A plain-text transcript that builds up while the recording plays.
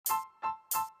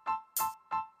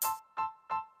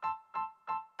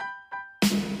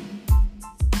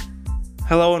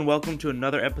Hello and welcome to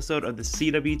another episode of the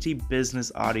CWT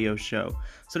Business Audio Show.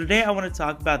 So today I want to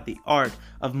talk about the art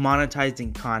of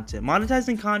monetizing content.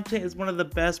 Monetizing content is one of the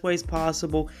best ways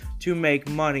possible to make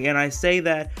money, and I say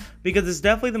that because it's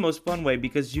definitely the most fun way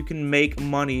because you can make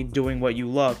money doing what you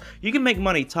love. You can make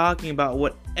money talking about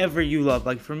whatever you love.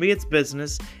 Like for me it's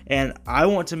business, and I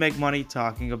want to make money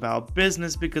talking about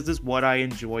business because it's what I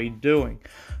enjoy doing.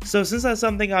 So since that's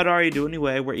something I'd already do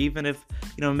anyway, where even if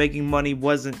making money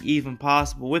wasn't even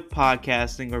possible with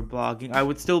podcasting or blogging, I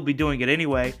would still be doing it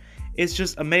anyway. It's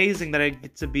just amazing that I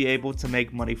get to be able to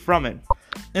make money from it.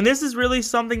 And this is really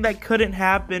something that couldn't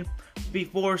happen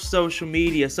before social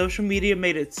media. Social media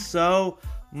made it so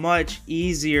much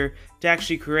easier to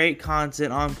actually create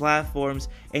content on platforms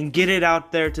and get it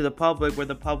out there to the public, where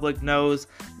the public knows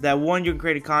that one, you're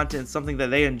creating content, something that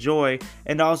they enjoy,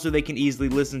 and also they can easily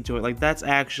listen to it. Like that's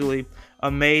actually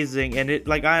amazing, and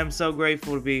I am so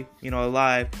grateful to be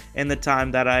alive in the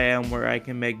time that I am, where I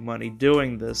can make money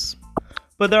doing this.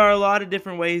 But there are a lot of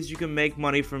different ways you can make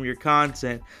money from your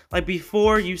content. Like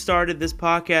before you started this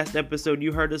podcast episode,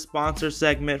 you heard a sponsor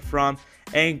segment from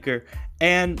Anchor,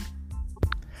 and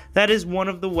that is one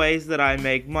of the ways that I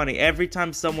make money. Every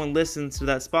time someone listens to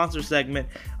that sponsor segment,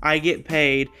 I get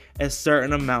paid a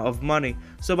certain amount of money.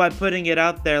 So by putting it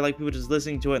out there, like people just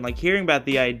listening to it and hearing about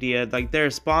the idea, they're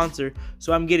a sponsor,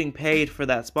 so I'm getting paid for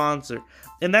that sponsor.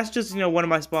 And that's just, one of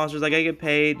my sponsors. I get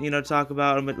paid, to talk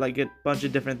about them, a bunch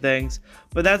of different things.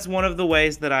 But that's one of the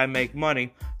ways that I make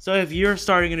money. So if you're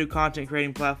starting a new content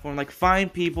creating platform,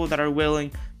 find people that are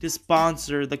willing to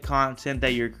sponsor the content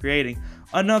that you're creating.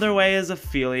 Another way is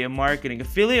affiliate marketing.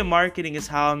 Affiliate marketing is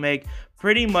how I make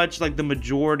pretty much the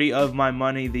majority of my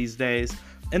money these days.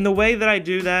 And the way that I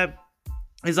do that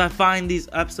is I find these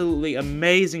absolutely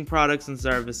amazing products and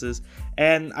services,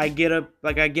 and I get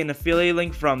an affiliate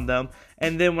link from them,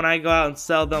 and then when I go out and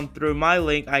sell them through my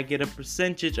link, I get a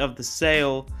percentage of the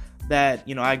sale that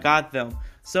I got them.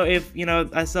 So if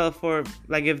I sell it for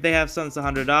if they have something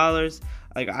that's $100,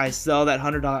 I sell that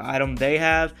 $100 item they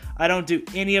have. I don't do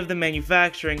any of the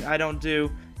manufacturing. I don't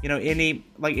do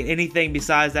anything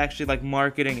besides actually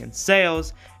marketing and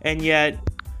sales, and yet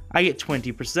I get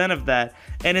 20% of that.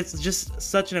 And it's just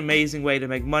such an amazing way to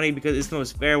make money because it's the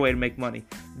most fair way to make money.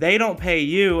 They don't pay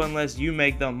you unless you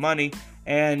make them money,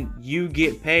 and you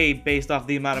get paid based off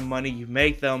the amount of money you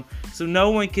make them. So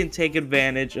no one can take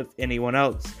advantage of anyone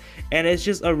else. And it's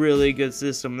just a really good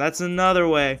system. That's another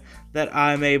way that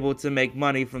I'm able to make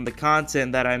money from the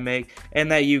content that I make,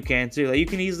 and that you can too. You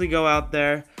can easily go out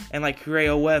there and create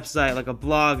a website, a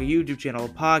blog, a YouTube channel, a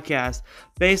podcast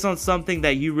based on something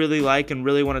that you really like and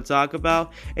really want to talk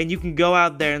about, and you can go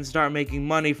out there and start making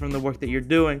money from the work that you're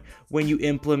doing when you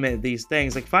implement these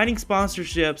things. Finding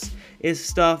sponsorships is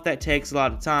stuff that takes a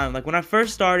lot of time. When I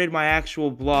first started my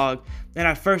actual blog and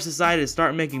I first decided to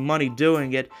start making money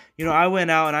doing it, I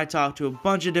went out and I talked to a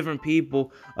bunch of different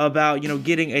people about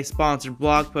getting a sponsored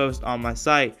blog post on my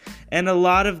site, and a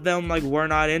lot of them were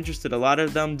not interested. A lot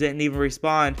of them didn't even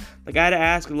respond. I had to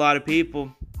ask a lot of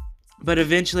people, but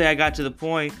eventually I got to the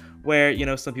point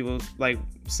where some people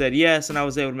said yes, and I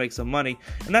was able to make some money.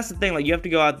 And that's the thing, you have to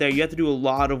go out there, you have to do a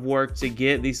lot of work to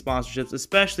get these sponsorships,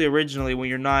 especially originally when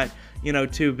you're not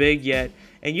too big yet,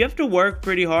 and you have to work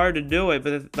pretty hard to do it.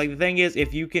 But the thing is,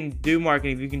 if you can do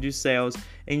marketing, if you can do sales,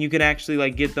 and you can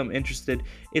actually get them interested,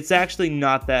 it's actually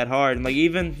not that hard. And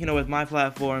even with my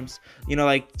platforms,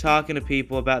 talking to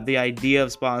people about the idea of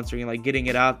sponsoring and getting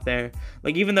it out there,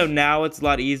 even though now it's a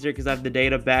lot easier because I have the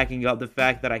data backing up the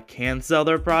fact that I can sell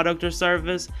their product or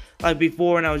service.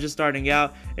 Before, when I was just starting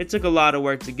out, it took a lot of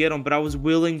work to get them, but I was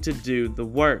willing to do the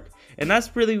work. And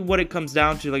that's really what it comes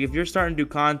down to. If you're starting to do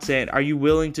content, are you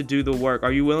willing to do the work?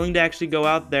 Are you willing to actually go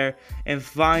out there and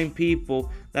find people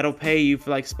that'll pay you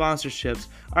for sponsorships?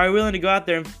 Are you willing to go out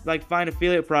there and find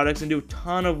affiliate products and do a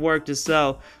ton of work to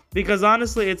sell? Because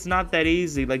honestly, it's not that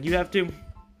easy. You have to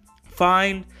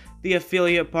find the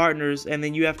affiliate partners, and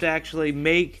then you have to actually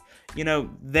make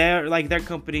their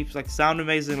companies sound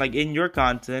amazing in your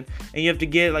content, and you have to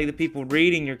get the people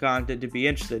reading your content to be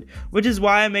interested, which is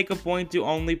why I make a point to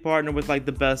only partner with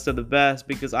the best of the best,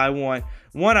 because I want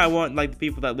the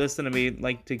people that listen to me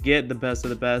to get the best of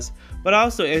the best, but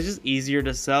also it's just easier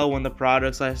to sell when the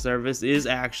product/service is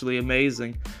actually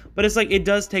amazing. But it's it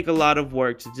does take a lot of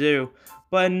work to do.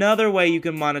 But another way you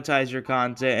can monetize your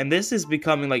content, and this is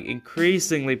becoming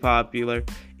increasingly popular,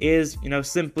 is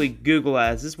simply Google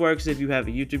Ads. This works if you have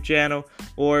a YouTube channel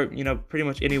or pretty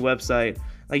much any website.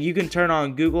 Like you can turn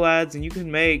on Google ads and you can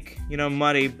make,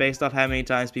 money based off how many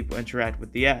times people interact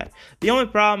with the ad. The only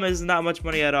problem is not much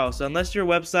money at all. So unless your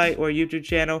website or YouTube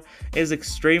channel is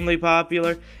extremely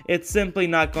popular, it's simply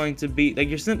not going to be like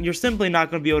you're simply not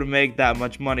going to be able to make that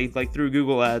much money like through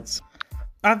Google ads.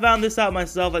 I found this out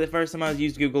myself like the first time I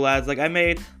used Google ads. Like I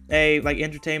made a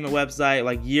entertainment website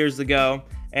like years ago,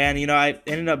 and I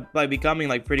ended up like becoming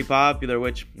like pretty popular,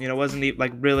 which wasn't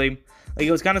like really like,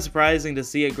 it was kind of surprising to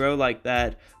see it grow like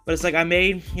that. But it's like I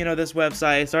made this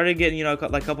website, started getting like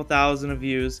a couple thousand of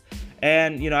views,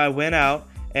 and I went out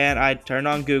and I turned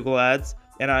on Google ads,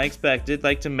 and I expected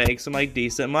like to make some like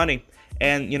decent money.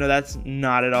 And that's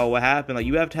not at all what happened. Like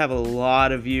you have to have a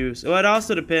lot of views. So it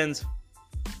also depends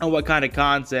on what kind of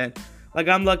content. Like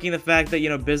I'm lucky in the fact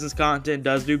that business content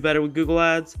does do better with Google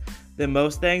ads than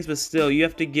most things, but still you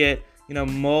have to get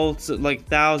like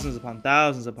thousands upon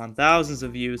thousands upon thousands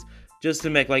of views just to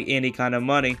make like any kind of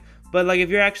money. But like if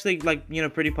you're actually like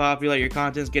pretty popular, your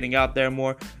content's getting out there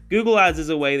more, Google ads is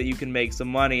a way that you can make some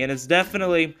money, and it's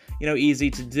definitely easy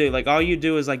to do. Like all you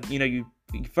do is like you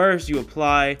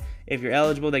apply. If you're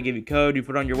eligible, they give you code, you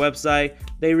put it on your website.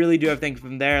 They really do everything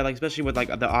from there, like especially with like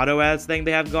the auto ads thing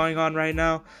they have going on right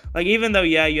now. Like even though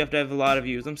you have to have a lot of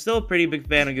views, I'm still a pretty big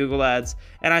fan of Google ads,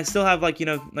 and I still have like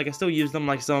I still use them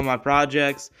like some of my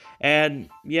projects. And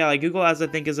yeah, like Google ads I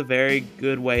think is a very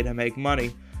good way to make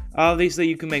money. Obviously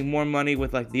you can make more money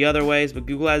with like the other ways, but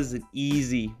Google ads is an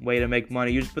easy way to make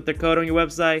money. You just put their code on your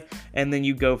website and then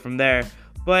you go from there.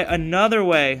 But another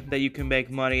way that you can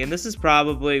make money, and this is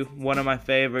probably one of my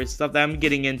favorites, stuff that I'm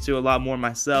getting into a lot more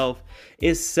myself,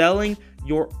 is selling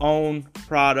your own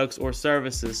products or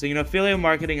services. So, affiliate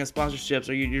marketing and sponsorships,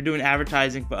 or you're doing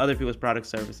advertising for other people's product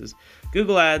services.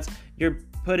 Google ads, you're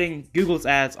putting Google's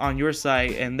ads on your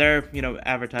site and they're,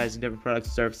 advertising different products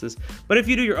and services. But if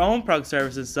you do your own product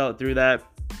services, sell it through that,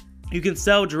 you can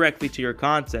sell directly to your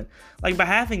content. Like by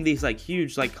having these like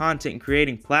huge like content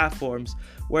creating platforms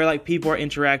where like people are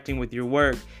interacting with your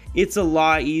work, it's a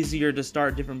lot easier to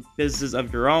start different businesses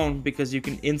of your own because you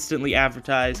can instantly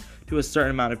advertise to a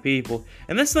certain amount of people.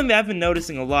 And that's something that I've been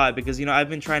noticing a lot because I've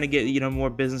been trying to get more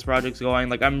business projects going.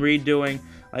 Like I'm redoing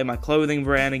like my clothing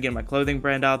brand and getting my clothing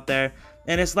brand out there.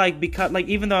 And it's like, because like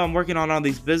even though I'm working on all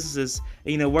these businesses,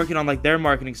 working on like their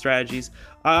marketing strategies,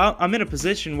 I'm in a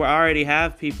position where I already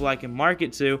have people I can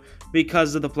market to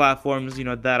because of the platforms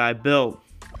that I built.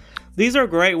 These are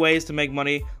great ways to make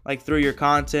money like through your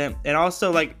content. And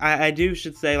also like I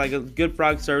should say like a good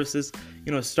product services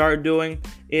start doing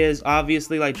is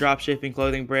obviously like drop shipping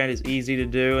clothing brand is easy to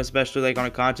do, especially like on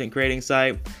a content creating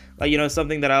site. Like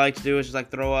something that I like to do is just like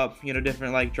throw up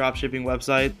different like drop shipping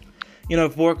websites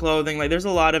for clothing. Like there's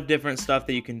a lot of different stuff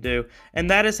that you can do, and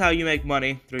that is how you make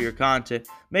money through your content.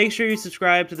 Make sure you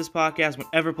subscribe to this podcast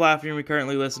whatever platform you're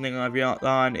currently listening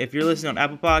on. If you're listening on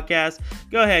Apple Podcasts,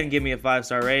 go ahead and give me a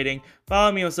 5-star rating.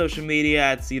 Follow me on social media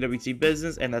at CWT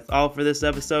Business, and that's all for this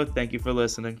episode. Thank you for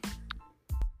listening.